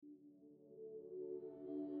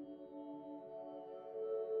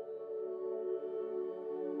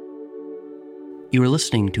You are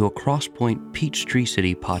listening to a Crosspoint Peachtree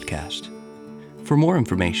City podcast. For more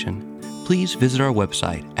information, please visit our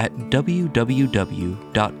website at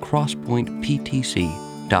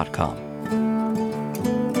www.crosspointptc.com.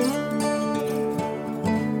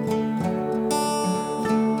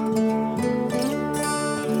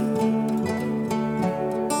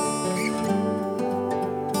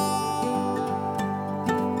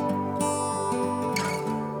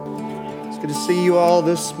 Good to see you all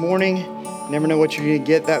this morning. Never know what you're going to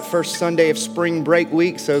get that first Sunday of spring break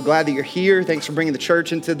week, so glad that you're here. Thanks for bringing the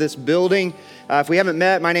church into this building. If we haven't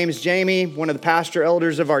met, my name is Jamie, one of the pastor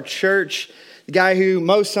elders of our church, the guy who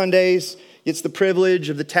most Sundays gets the privilege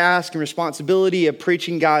of the task and responsibility of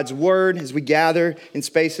preaching God's word as we gather in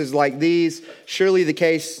spaces like these. Surely the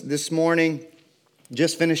case this morning.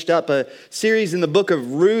 Just finished up a series in the book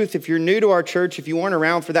of Ruth. If you're new to our church, if you weren't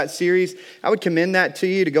around for that series, I would commend that to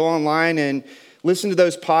you to go online and listen to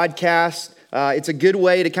those podcasts. It's a good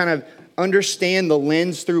way to kind of understand the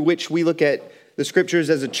lens through which we look at the scriptures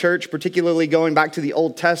as a church, particularly going back to the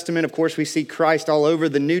Old Testament. Of course, we see Christ all over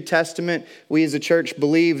the New Testament. We as a church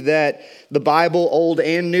believe that the Bible, Old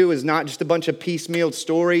and New, is not just a bunch of piecemeal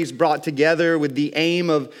stories brought together with the aim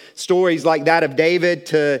of stories like that of David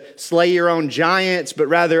to slay your own giants, but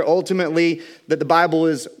rather ultimately that the Bible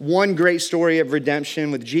is one great story of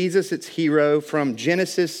redemption with Jesus, its hero, from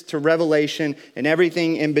Genesis to Revelation and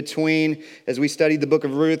everything in between. As we studied the book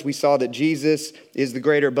of Ruth, we saw that Jesus is the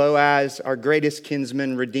greater Boaz, our greatest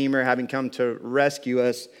kinsman redeemer, having come to rescue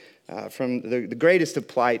us from the greatest of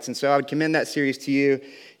plights. And so I would commend that series to you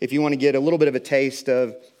if you want to get a little bit of a taste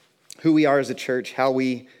of who we are as a church, how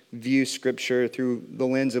we view Scripture through the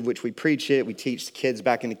lens of which we preach it. We teach the kids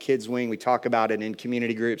back in the kids' wing. We talk about it in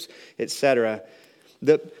community groups, etc.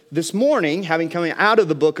 This morning, having come out of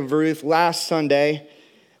the book of Ruth last Sunday,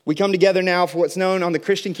 we come together now for what's known on the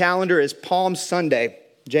Christian calendar as Palm Sunday.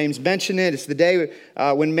 James mentioned it. It's the day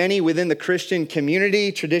when many within the Christian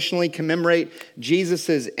community traditionally commemorate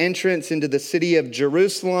Jesus' entrance into the city of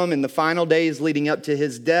Jerusalem in the final days leading up to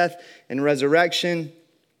his death and resurrection,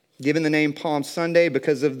 given the name Palm Sunday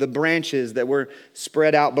because of the branches that were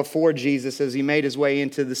spread out before Jesus as he made his way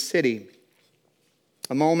into the city.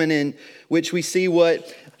 A moment in which we see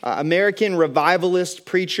what American revivalist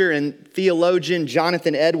preacher and theologian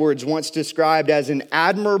Jonathan Edwards once described as an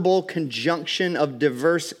admirable conjunction of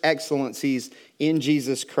diverse excellencies in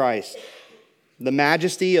Jesus Christ. The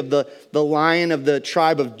majesty of the Lion of the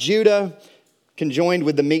tribe of Judah, conjoined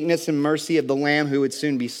with the meekness and mercy of the Lamb who would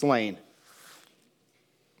soon be slain.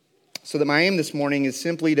 So that my aim this morning is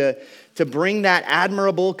simply to bring that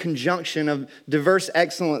admirable conjunction of diverse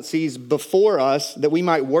excellencies before us, that we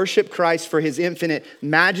might worship Christ for his infinite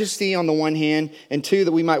majesty on the one hand, and two,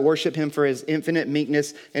 that we might worship him for his infinite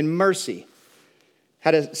meekness and mercy.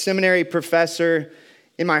 Had a seminary professor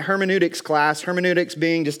in my hermeneutics class, hermeneutics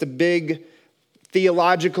being just a big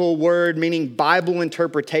theological word meaning Bible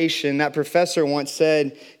interpretation. That professor once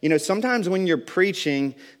said, sometimes when you're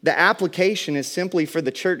preaching, the application is simply for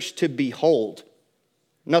the church to behold.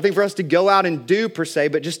 Nothing for us to go out and do per se,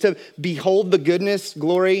 but just to behold the goodness,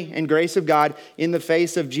 glory, and grace of God in the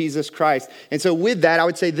face of Jesus Christ. And so with that, I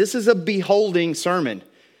would say this is a beholding sermon.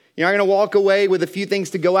 You're not going to walk away with a few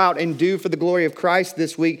things to go out and do for the glory of Christ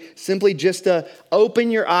this week. Simply just to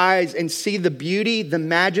open your eyes and see the beauty, the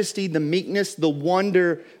majesty, the meekness, the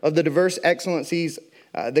wonder of the diverse excellencies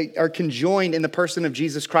that are conjoined in the person of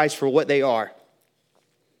Jesus Christ for what they are.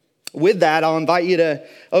 With that, I'll invite you to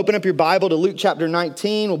open up your Bible to Luke chapter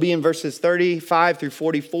 19. We'll be in verses 35 through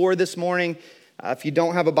 44 this morning. If you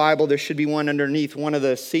don't have a Bible, there should be one underneath one of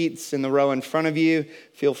the seats in the row in front of you.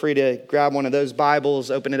 Feel free to grab one of those Bibles,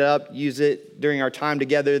 open it up, use it during our time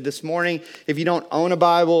together this morning. If you don't own a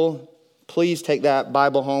Bible, please take that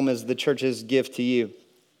Bible home as the church's gift to you.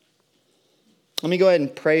 Let me go ahead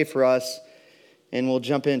and pray for us, and we'll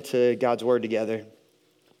jump into God's word together.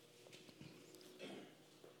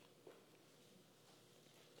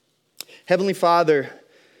 Heavenly Father,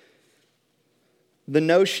 the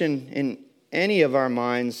notion in any of our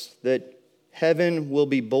minds that heaven will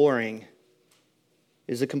be boring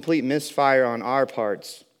is a complete misfire on our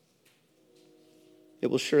parts. It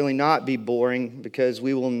will surely not be boring because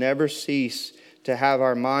we will never cease to have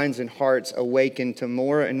our minds and hearts awakened to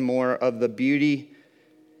more and more of the beauty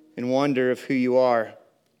and wonder of who you are.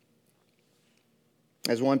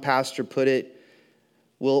 As one pastor put it,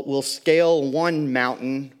 we'll scale one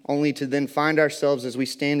mountain only to then find ourselves as we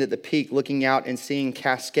stand at the peak looking out and seeing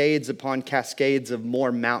cascades upon cascades of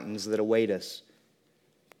more mountains that await us.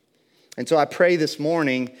 And so I pray this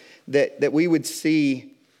morning that we would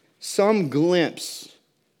see some glimpse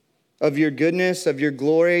of your goodness, of your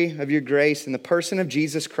glory, of your grace in the person of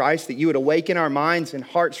Jesus Christ, that you would awaken our minds and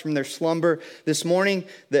hearts from their slumber this morning,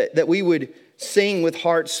 that we would sing with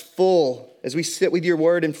hearts full as we sit with your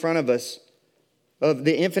word in front of us of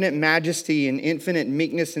the infinite majesty and infinite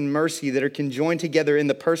meekness and mercy that are conjoined together in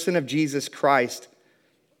the person of Jesus Christ.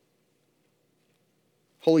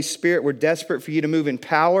 Holy Spirit, we're desperate for you to move in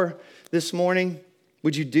power this morning.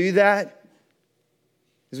 Would you do that?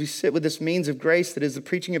 As we sit with this means of grace that is the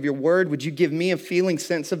preaching of your word, would you give me a feeling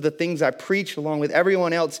sense of the things I preach along with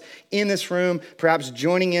everyone else in this room, perhaps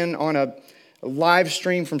joining in on a live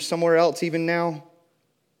stream from somewhere else even now?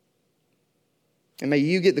 And may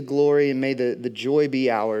you get the glory and may the joy be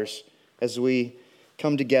ours as we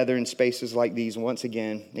come together in spaces like these once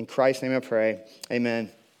again. In Christ's name I pray,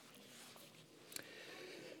 amen.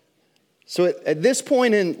 So at this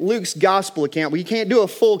point in Luke's gospel account, we can't do a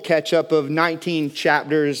full catch-up of 19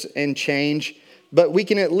 chapters and change, but we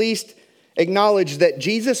can at least acknowledge that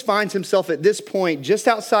Jesus finds himself at this point just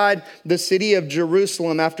outside the city of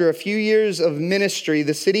Jerusalem after a few years of ministry,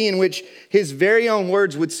 the city in which his very own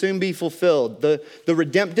words would soon be fulfilled, the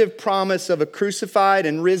redemptive promise of a crucified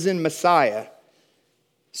and risen Messiah.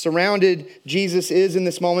 Surrounded, Jesus is in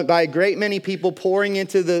this moment by a great many people pouring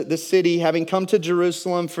into the city, having come to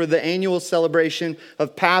Jerusalem for the annual celebration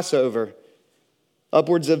of Passover.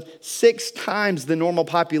 Upwards of 6 times the normal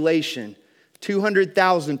population,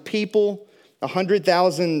 200,000 people,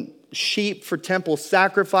 100,000 sheep for temple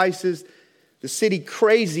sacrifices. The city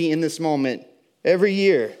crazy in this moment every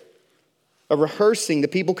year. A rehearsing, the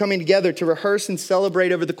people coming together to rehearse and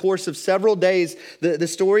celebrate over the course of several days the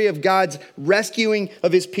story of God's rescuing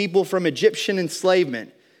of his people from Egyptian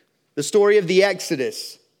enslavement. The story of the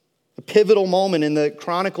Exodus, a pivotal moment in the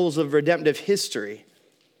chronicles of redemptive history.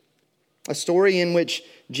 A story in which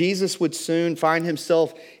Jesus would soon find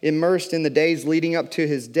himself immersed in the days leading up to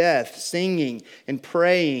his death, singing and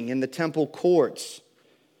praying in the temple courts,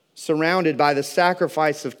 surrounded by the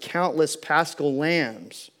sacrifice of countless paschal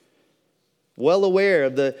lambs. Well aware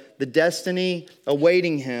of the destiny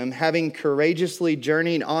awaiting him, having courageously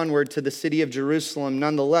journeyed onward to the city of Jerusalem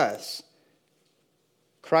nonetheless.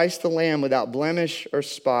 Christ the Lamb without blemish or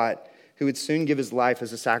spot, who would soon give his life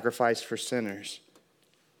as a sacrifice for sinners.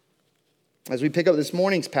 As we pick up this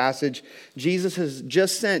morning's passage, Jesus has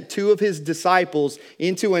just sent 2 of his disciples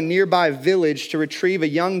into a nearby village to retrieve a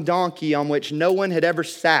young donkey on which no one had ever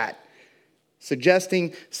sat,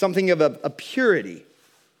 suggesting something of a purity.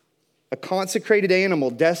 A consecrated animal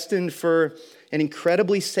destined for an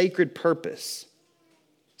incredibly sacred purpose.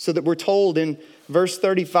 So that we're told in verse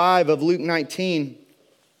 35 of Luke 19,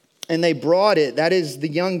 and they brought it, that is the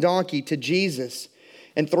young donkey, to Jesus.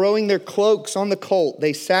 And throwing their cloaks on the colt,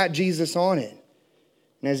 they sat Jesus on it.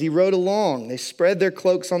 And as he rode along, they spread their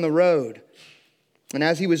cloaks on the road. And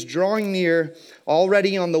as he was drawing near,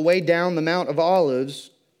 already on the way down the Mount of Olives,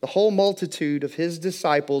 the whole multitude of his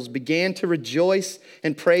disciples began to rejoice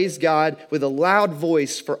and praise God with a loud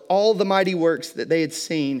voice for all the mighty works that they had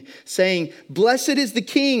seen, saying, "Blessed is the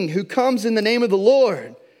King who comes in the name of the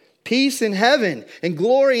Lord, peace in heaven and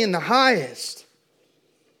glory in the highest."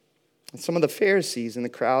 And some of the Pharisees in the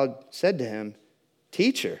crowd said to him,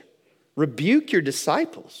 "Teacher, rebuke your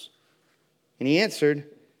disciples." And he answered,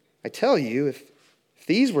 "I tell you, if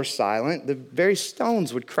these were silent, the very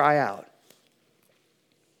stones would cry out."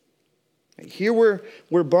 Here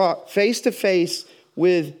we're brought face to face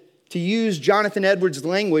with, to use Jonathan Edwards'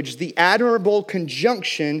 language, the admirable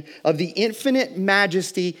conjunction of the infinite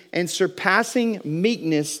majesty and surpassing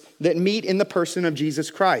meekness that meet in the person of Jesus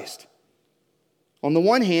Christ. On the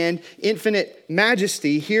one hand, infinite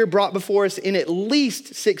majesty here brought before us in at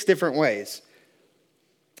least 6 different ways.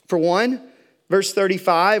 For one, verse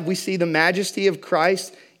 35, we see the majesty of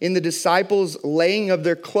Christ in the disciples' laying of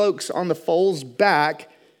their cloaks on the foal's back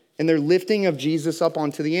and their lifting of Jesus up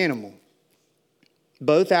onto the animal.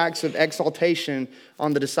 Both acts of exaltation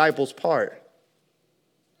on the disciples' part.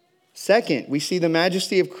 Second, we see the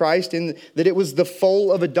majesty of Christ in that it was the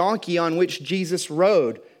foal of a donkey on which Jesus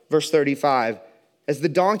rode, verse 35, as the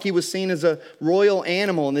donkey was seen as a royal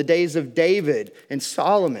animal in the days of David and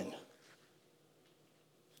Solomon.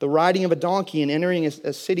 The riding of a donkey and entering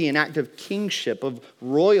a city, an act of kingship, of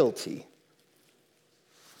royalty.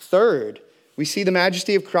 Third, we see the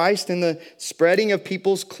majesty of Christ in the spreading of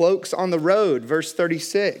people's cloaks on the road, verse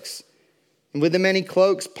 36. And with the many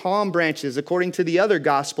cloaks, palm branches, according to the other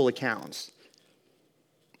gospel accounts.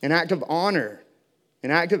 An act of honor,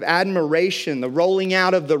 an act of admiration, the rolling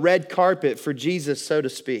out of the red carpet for Jesus, so to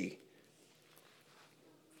speak.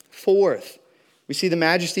 Fourth, We see the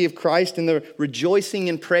majesty of Christ in the rejoicing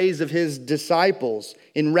and praise of his disciples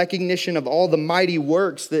in recognition of all the mighty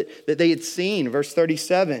works that they had seen. Verse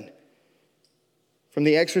 37. From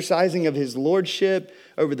the exercising of his lordship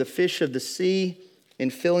over the fish of the sea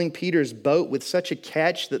and filling Peter's boat with such a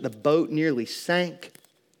catch that the boat nearly sank,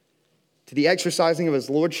 to the exercising of his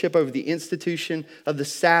lordship over the institution of the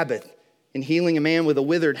Sabbath and healing a man with a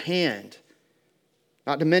withered hand.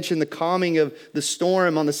 Not to mention the calming of the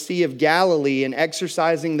storm on the Sea of Galilee and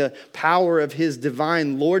exercising the power of his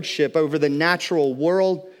divine lordship over the natural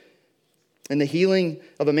world, and the healing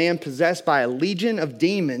of a man possessed by a legion of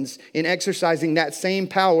demons in exercising that same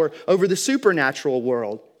power over the supernatural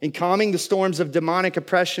world and calming the storms of demonic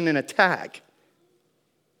oppression and attack.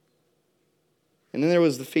 And then there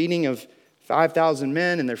was the feeding of 5,000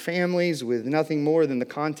 men and their families with nothing more than the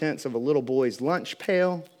contents of a little boy's lunch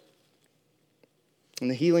pail. And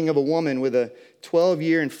the healing of a woman with a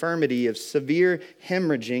 12-year infirmity of severe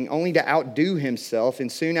hemorrhaging, only to outdo himself,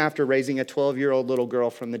 and soon after raising a 12-year-old little girl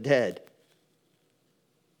from the dead.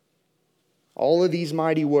 All of these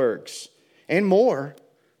mighty works and more,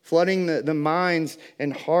 flooding the minds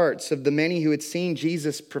and hearts of the many who had seen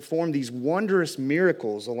Jesus perform these wondrous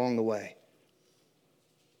miracles along the way.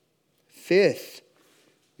 Fifth,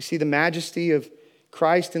 we see the majesty of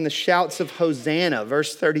Christ in the shouts of Hosanna,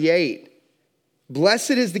 verse 38.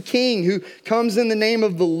 Blessed is the King who comes in the name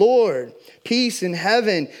of the Lord. Peace in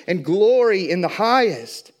heaven and glory in the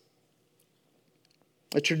highest.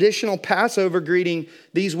 A traditional Passover greeting,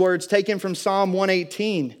 these words taken from Psalm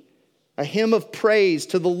 118. A hymn of praise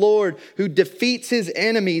to the Lord who defeats his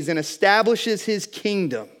enemies and establishes his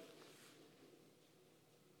kingdom.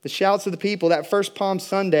 The shouts of the people that first Palm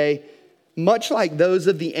Sunday, much like those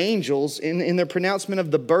of the angels in their pronouncement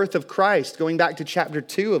of the birth of Christ, going back to chapter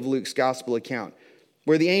 2 of Luke's gospel account,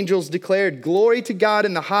 where the angels declared, "Glory to God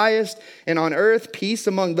in the highest, and on earth peace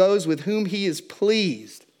among those with whom he is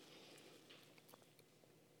pleased."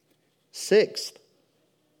 Sixth,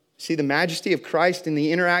 see the majesty of Christ in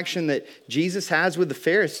the interaction that Jesus has with the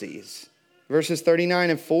Pharisees. Verses 39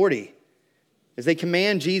 and 40. As they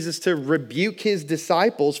command Jesus to rebuke his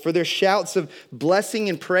disciples for their shouts of blessing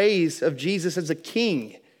and praise of Jesus as a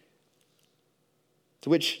king. To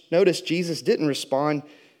which, notice, Jesus didn't respond,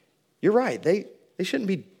 "You're right, they shouldn't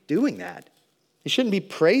be doing that. They shouldn't be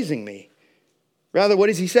praising me." Rather, what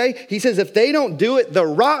does he say? He says, if they don't do it, the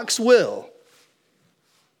rocks will.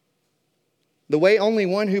 The way only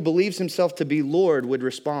one who believes himself to be Lord would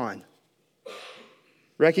respond.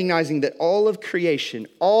 Recognizing that all of creation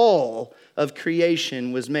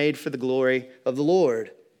was made for the glory of the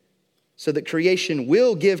Lord. So that creation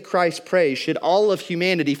will give Christ praise should all of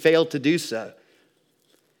humanity fail to do so.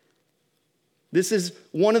 This is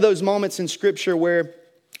one of those moments in Scripture where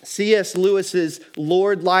C.S. Lewis's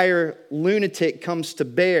Lord, Liar, Lunatic comes to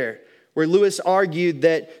bear, where Lewis argued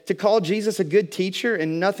that to call Jesus a good teacher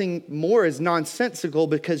and nothing more is nonsensical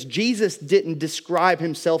because Jesus didn't describe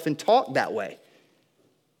himself and talk that way.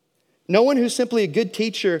 No one who's simply a good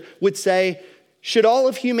teacher would say, should all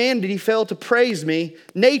of humanity fail to praise me,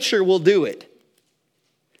 nature will do it.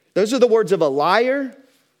 Those are the words of a liar,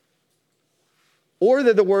 or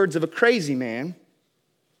they're the words of a crazy man,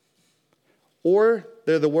 or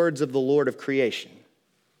they're the words of the Lord of creation.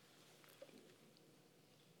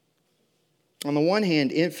 On the one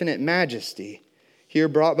hand, infinite majesty, here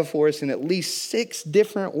brought before us in at least 6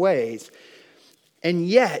 different ways, and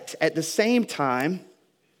yet, at the same time,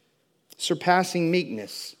 surpassing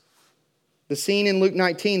meekness. The scene in Luke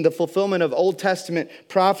 19, the fulfillment of Old Testament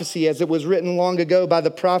prophecy as it was written long ago by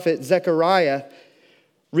the prophet Zechariah.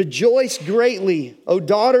 Rejoice greatly, O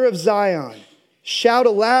daughter of Zion. Shout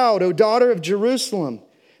aloud, O daughter of Jerusalem.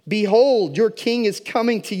 Behold, your king is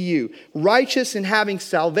coming to you. Righteous and having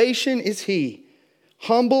salvation is he.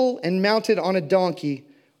 Humble and mounted on a donkey,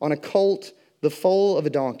 on a colt, the foal of a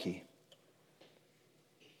donkey.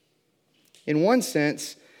 In one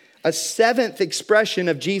sense, a 7th expression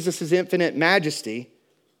of Jesus' infinite majesty.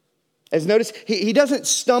 As notice, he doesn't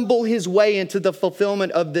stumble his way into the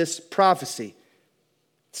fulfillment of this prophecy.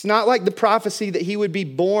 It's not like the prophecy that he would be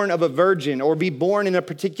born of a virgin or be born in a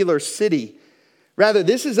particular city. Rather,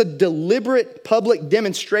 this is a deliberate public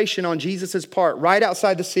demonstration on Jesus' part right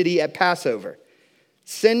outside the city at Passover,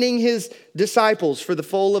 sending his disciples for the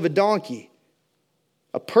foal of a donkey,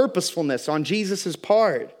 a purposefulness on Jesus'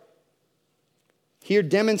 part. Here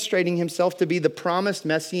demonstrating himself to be the promised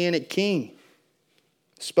messianic king,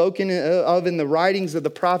 spoken of in the writings of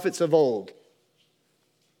the prophets of old.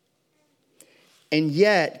 And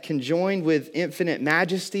yet, conjoined with infinite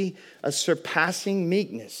majesty, a surpassing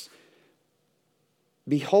meekness.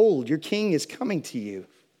 Behold, your king is coming to you.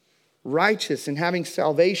 Righteous and having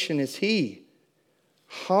salvation is he,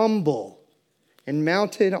 humble and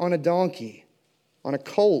mounted on a donkey, on a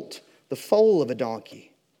colt, the foal of a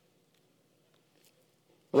donkey.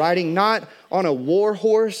 Riding not on a war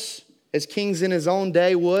horse, as kings in his own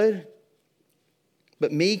day would,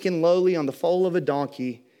 but meek and lowly on the foal of a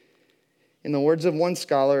donkey, in the words of one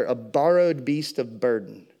scholar, a borrowed beast of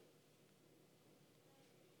burden.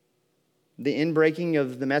 The inbreaking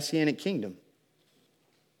of the Messianic kingdom.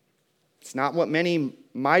 It's not what many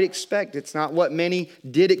might expect. It's not what many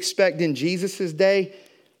did expect in Jesus' day.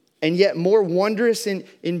 And yet more wondrous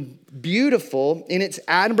and beautiful in its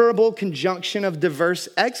admirable conjunction of diverse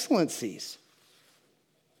excellencies.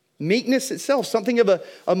 Meekness itself, something of a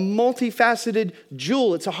multifaceted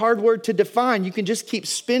jewel. It's a hard word to define. You can just keep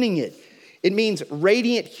spinning it. It means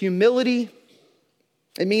radiant humility.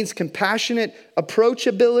 It means compassionate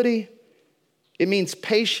approachability. It means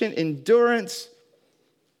patient endurance.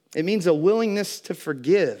 It means a willingness to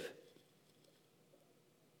forgive.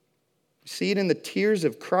 You see it in the tears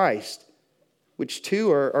of Christ, which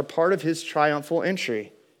too are part of his triumphal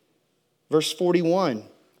entry. Verse 41.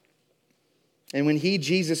 And when he,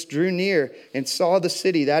 Jesus, drew near and saw the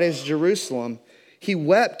city, that is Jerusalem, he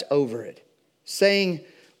wept over it, saying,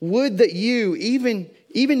 would that you, even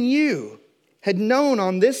you, had known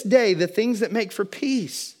on this day the things that make for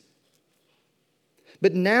peace.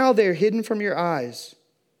 But now they're hidden from your eyes.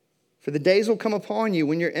 For the days will come upon you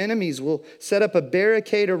when your enemies will set up a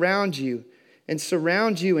barricade around you and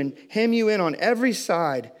surround you and hem you in on every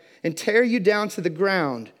side and tear you down to the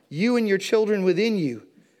ground, you and your children within you.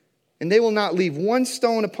 And they will not leave one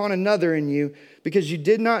stone upon another in you, because you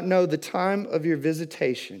did not know the time of your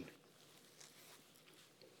visitation.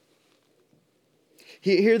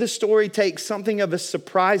 Here the story takes something of a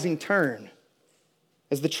surprising turn,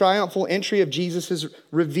 as the triumphal entry of Jesus is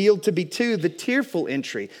revealed to be too the tearful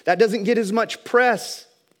entry. That doesn't get as much press.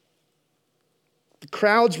 The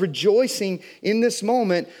crowd's rejoicing in this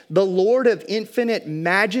moment, the Lord of infinite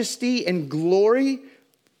majesty and glory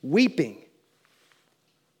weeping.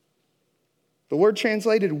 The word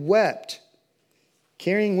translated wept,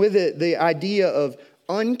 carrying with it the idea of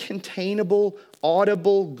uncontainable,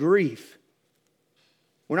 audible grief.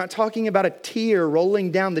 We're not talking about a tear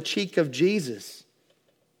rolling down the cheek of Jesus.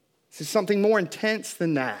 This is something more intense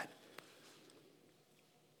than that.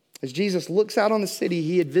 As Jesus looks out on the city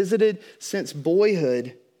he had visited since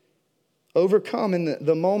boyhood, overcome in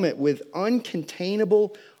the moment with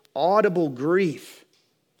uncontainable, audible grief,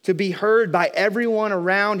 to be heard by everyone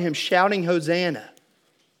around him shouting, Hosanna.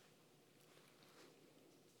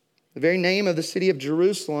 The very name of the city of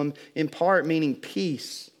Jerusalem, in part meaning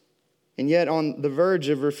peace, and yet on the verge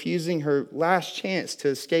of refusing her last chance to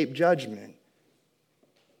escape judgment.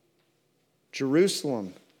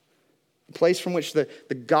 Jerusalem, the place from which the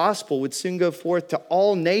gospel would soon go forth to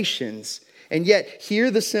all nations, and yet here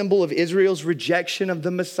the symbol of Israel's rejection of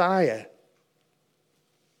the Messiah.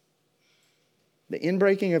 The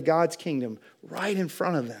inbreaking of God's kingdom right in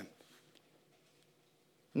front of them.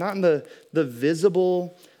 Not in the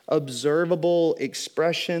visible, observable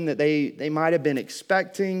expression that they might have been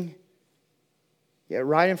expecting, yet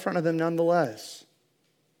right in front of them nonetheless.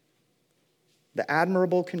 The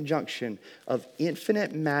admirable conjunction of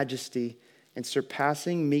infinite majesty and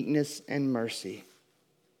surpassing meekness and mercy.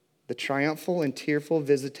 The triumphal and tearful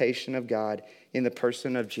visitation of God in the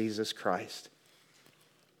person of Jesus Christ.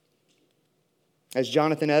 As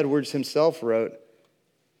Jonathan Edwards himself wrote,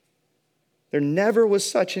 there never was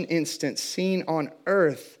such an instance seen on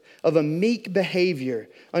earth of a meek behavior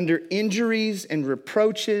under injuries and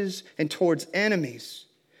reproaches and towards enemies,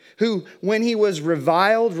 who, when he was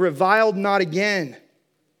reviled, reviled not again.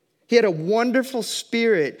 He had a wonderful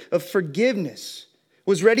spirit of forgiveness,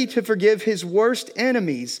 was ready to forgive his worst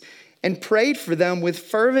enemies, and prayed for them with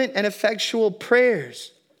fervent and effectual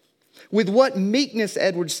prayers. With what meekness,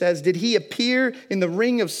 Edwards says, did he appear in the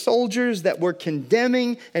ring of soldiers that were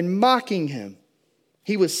condemning and mocking him.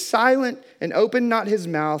 He was silent and opened not his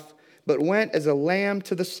mouth, but went as a lamb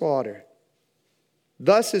to the slaughter.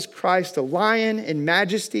 Thus is Christ a lion in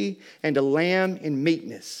majesty and a lamb in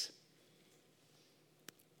meekness.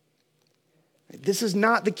 This is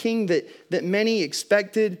not the king that many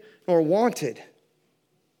expected or wanted.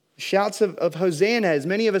 Shouts of Hosanna, as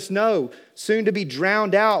many of us know, soon to be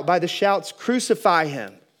drowned out by the shouts, crucify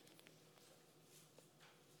him.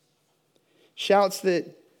 Shouts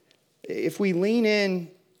that, if we lean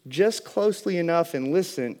in just closely enough and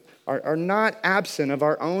listen, are not absent of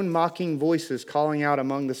our own mocking voices calling out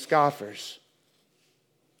among the scoffers.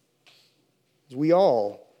 We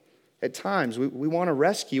all, at times, we want a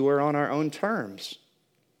rescuer on our own terms.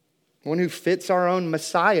 one who fits our own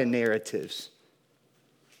Messiah narratives,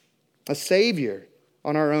 a Savior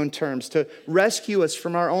on our own terms, to rescue us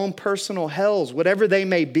from our own personal hells, whatever they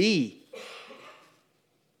may be.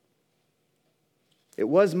 It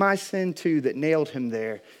was my sin too that nailed him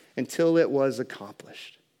there until it was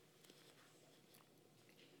accomplished.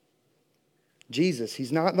 Jesus,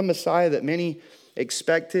 he's not the Messiah that many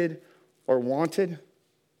expected or wanted,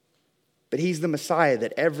 but he's the Messiah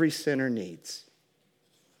that every sinner needs.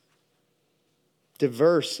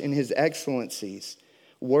 Diverse in his excellencies,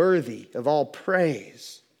 worthy of all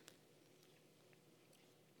praise.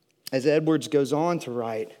 As Edwards goes on to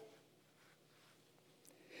write,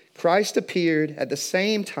 Christ appeared at the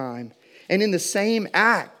same time and in the same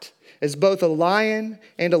act as both a lion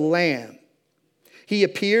and a lamb. He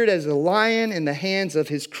appeared as a lion in the hands of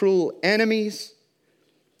his cruel enemies,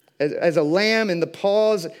 as a lamb in the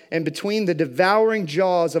paws and between the devouring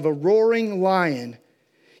jaws of a roaring lion.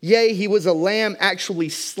 Yea, he was a lamb actually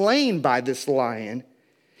slain by this lion.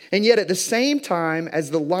 And yet at the same time, as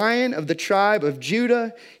the Lion of the tribe of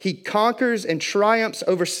Judah, he conquers and triumphs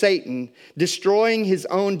over Satan, destroying his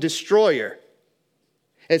own destroyer.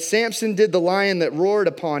 As Samson did the lion that roared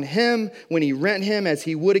upon him when he rent him as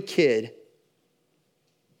he would a kid.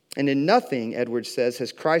 And in nothing, Edwards says,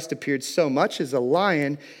 has Christ appeared so much as a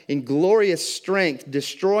lion in glorious strength,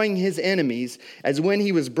 destroying his enemies, as when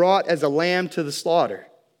he was brought as a lamb to the slaughter.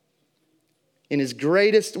 In his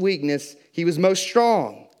greatest weakness, he was most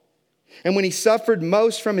strong. And when he suffered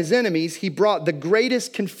most from his enemies, he brought the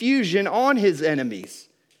greatest confusion on his enemies.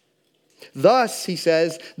 Thus, he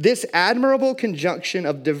says, this admirable conjunction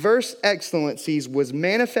of diverse excellencies was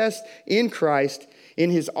manifest in Christ in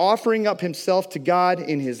his offering up himself to God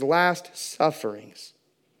in his last sufferings.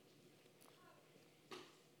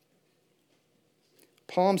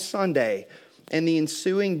 Palm Sunday and the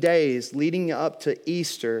ensuing days leading up to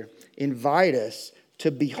Easter invite us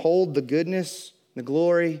to behold the goodness, the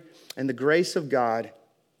glory, and the grace of God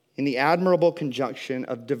in the admirable conjunction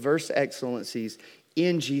of diverse excellencies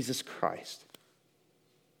in Jesus Christ.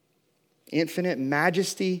 Infinite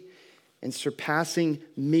majesty and surpassing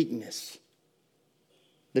meekness.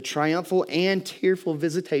 The triumphal and tearful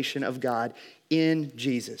visitation of God in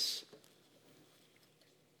Jesus.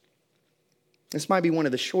 This might be one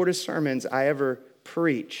of the shortest sermons I ever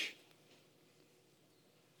preach.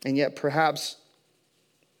 And yet perhaps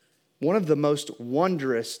one of the most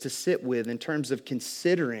wondrous to sit with in terms of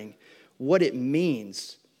considering what it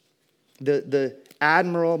means. The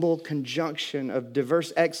admirable conjunction of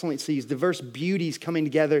diverse excellencies, diverse beauties coming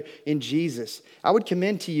together in Jesus. I would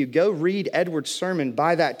commend to you, go read Edwards' sermon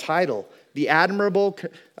by that title, The Admirable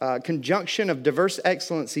Conjunction of Diverse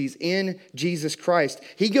Excellencies in Jesus Christ.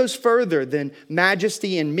 He goes further than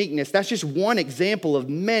majesty and meekness. That's just one example of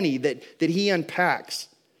many that he unpacks.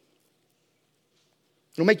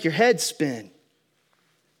 It'll make your head spin.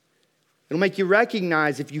 It'll make you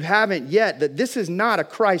recognize, if you haven't yet, that this is not a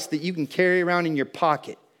Christ that you can carry around in your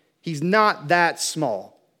pocket. He's not that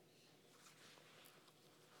small.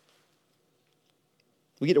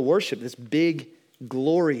 We get to worship this big,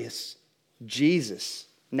 glorious Jesus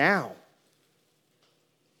now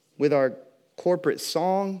with our corporate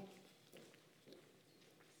song.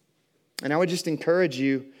 And I would just encourage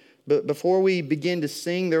you, but before we begin to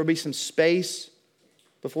sing, there will be some space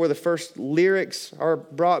before the first lyrics are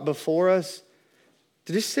brought before us,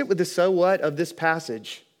 to just sit with the so what of this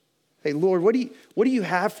passage. Hey, Lord, what do you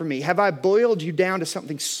have for me? Have I boiled you down to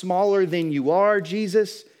something smaller than you are,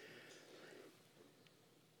 Jesus?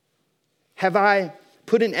 Have I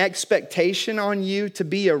put an expectation on you to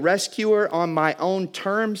be a rescuer on my own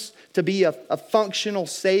terms, to be a functional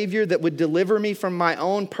Savior that would deliver me from my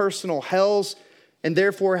own personal hells, and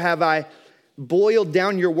therefore have I boiled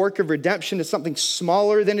down your work of redemption to something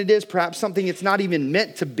smaller than it is, perhaps something it's not even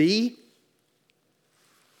meant to be?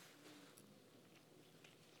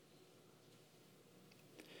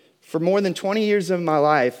 For more than 20 years of my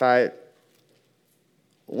life, I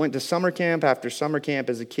went to summer camp after summer camp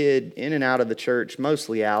as a kid, in and out of the church,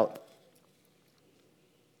 mostly out.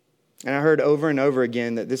 And I heard over and over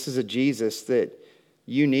again that this is a Jesus that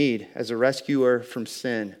you need as a rescuer from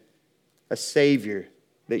sin, a Savior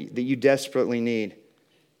that you desperately need.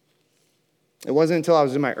 It wasn't until I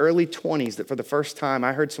was in my early 20s that for the first time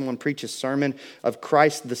I heard someone preach a sermon of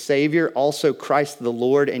Christ the Savior, also Christ the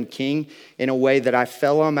Lord and King, in a way that I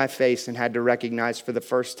fell on my face and had to recognize for the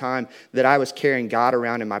first time that I was carrying God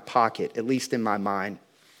around in my pocket, at least in my mind.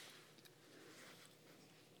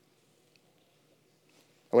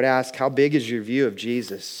 I would ask, how big is your view of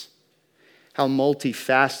Jesus? How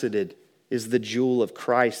multifaceted is the jewel of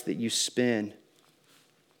Christ that you spin?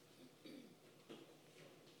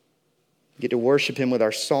 We get to worship him with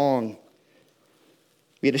our song.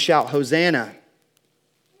 We get to shout, Hosanna.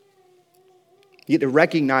 You get to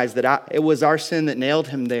recognize that it was our sin that nailed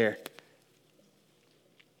him there.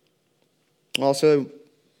 Also,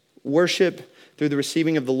 worship through the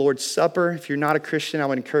receiving of the Lord's Supper. If you're not a Christian, I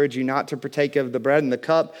would encourage you not to partake of the bread and the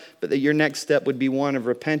cup, but that your next step would be one of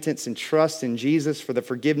repentance and trust in Jesus for the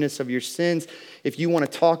forgiveness of your sins. If you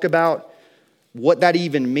want to talk about what that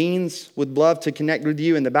even means, would love to connect with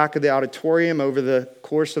you in the back of the auditorium over the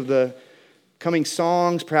course of the coming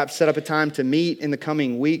songs, perhaps set up a time to meet in the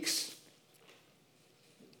coming weeks.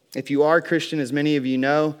 If you are a Christian, as many of you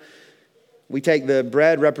know, we take the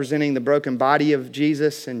bread representing the broken body of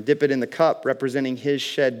Jesus and dip it in the cup representing his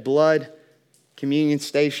shed blood. Communion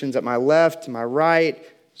stations at my left, to my right.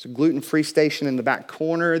 There's a gluten-free station in the back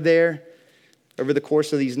corner there. Over the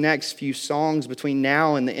course of these next few songs between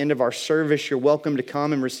now and the end of our service, you're welcome to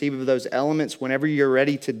come and receive of those elements whenever you're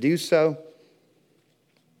ready to do so.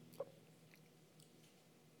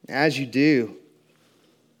 As you do,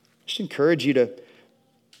 I just encourage you to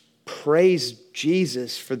praise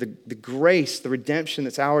Jesus for the grace, the redemption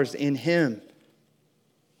that's ours in him.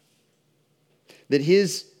 That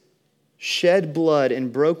his shed blood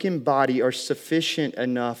and broken body are sufficient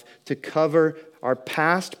enough to cover our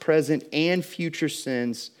past, present, and future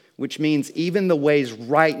sins, which means even the ways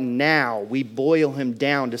right now we boil him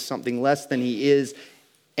down to something less than he is,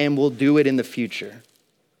 and will do it in the future.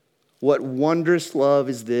 What wondrous love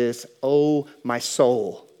is this, oh my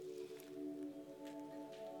soul.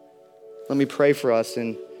 Let me pray for us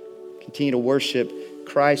and continue to worship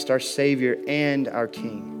Christ, our Savior and our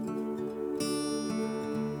King.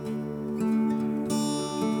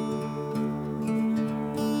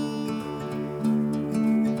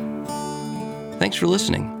 Thanks for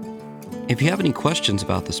listening. If you have any questions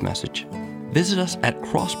about this message, visit us at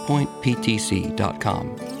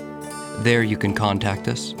crosspointptc.com. There you can contact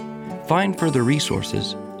us, find further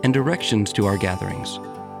resources, and directions to our gatherings.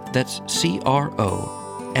 That's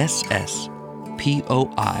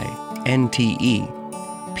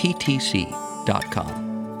CROSSPOINTEPTC.com.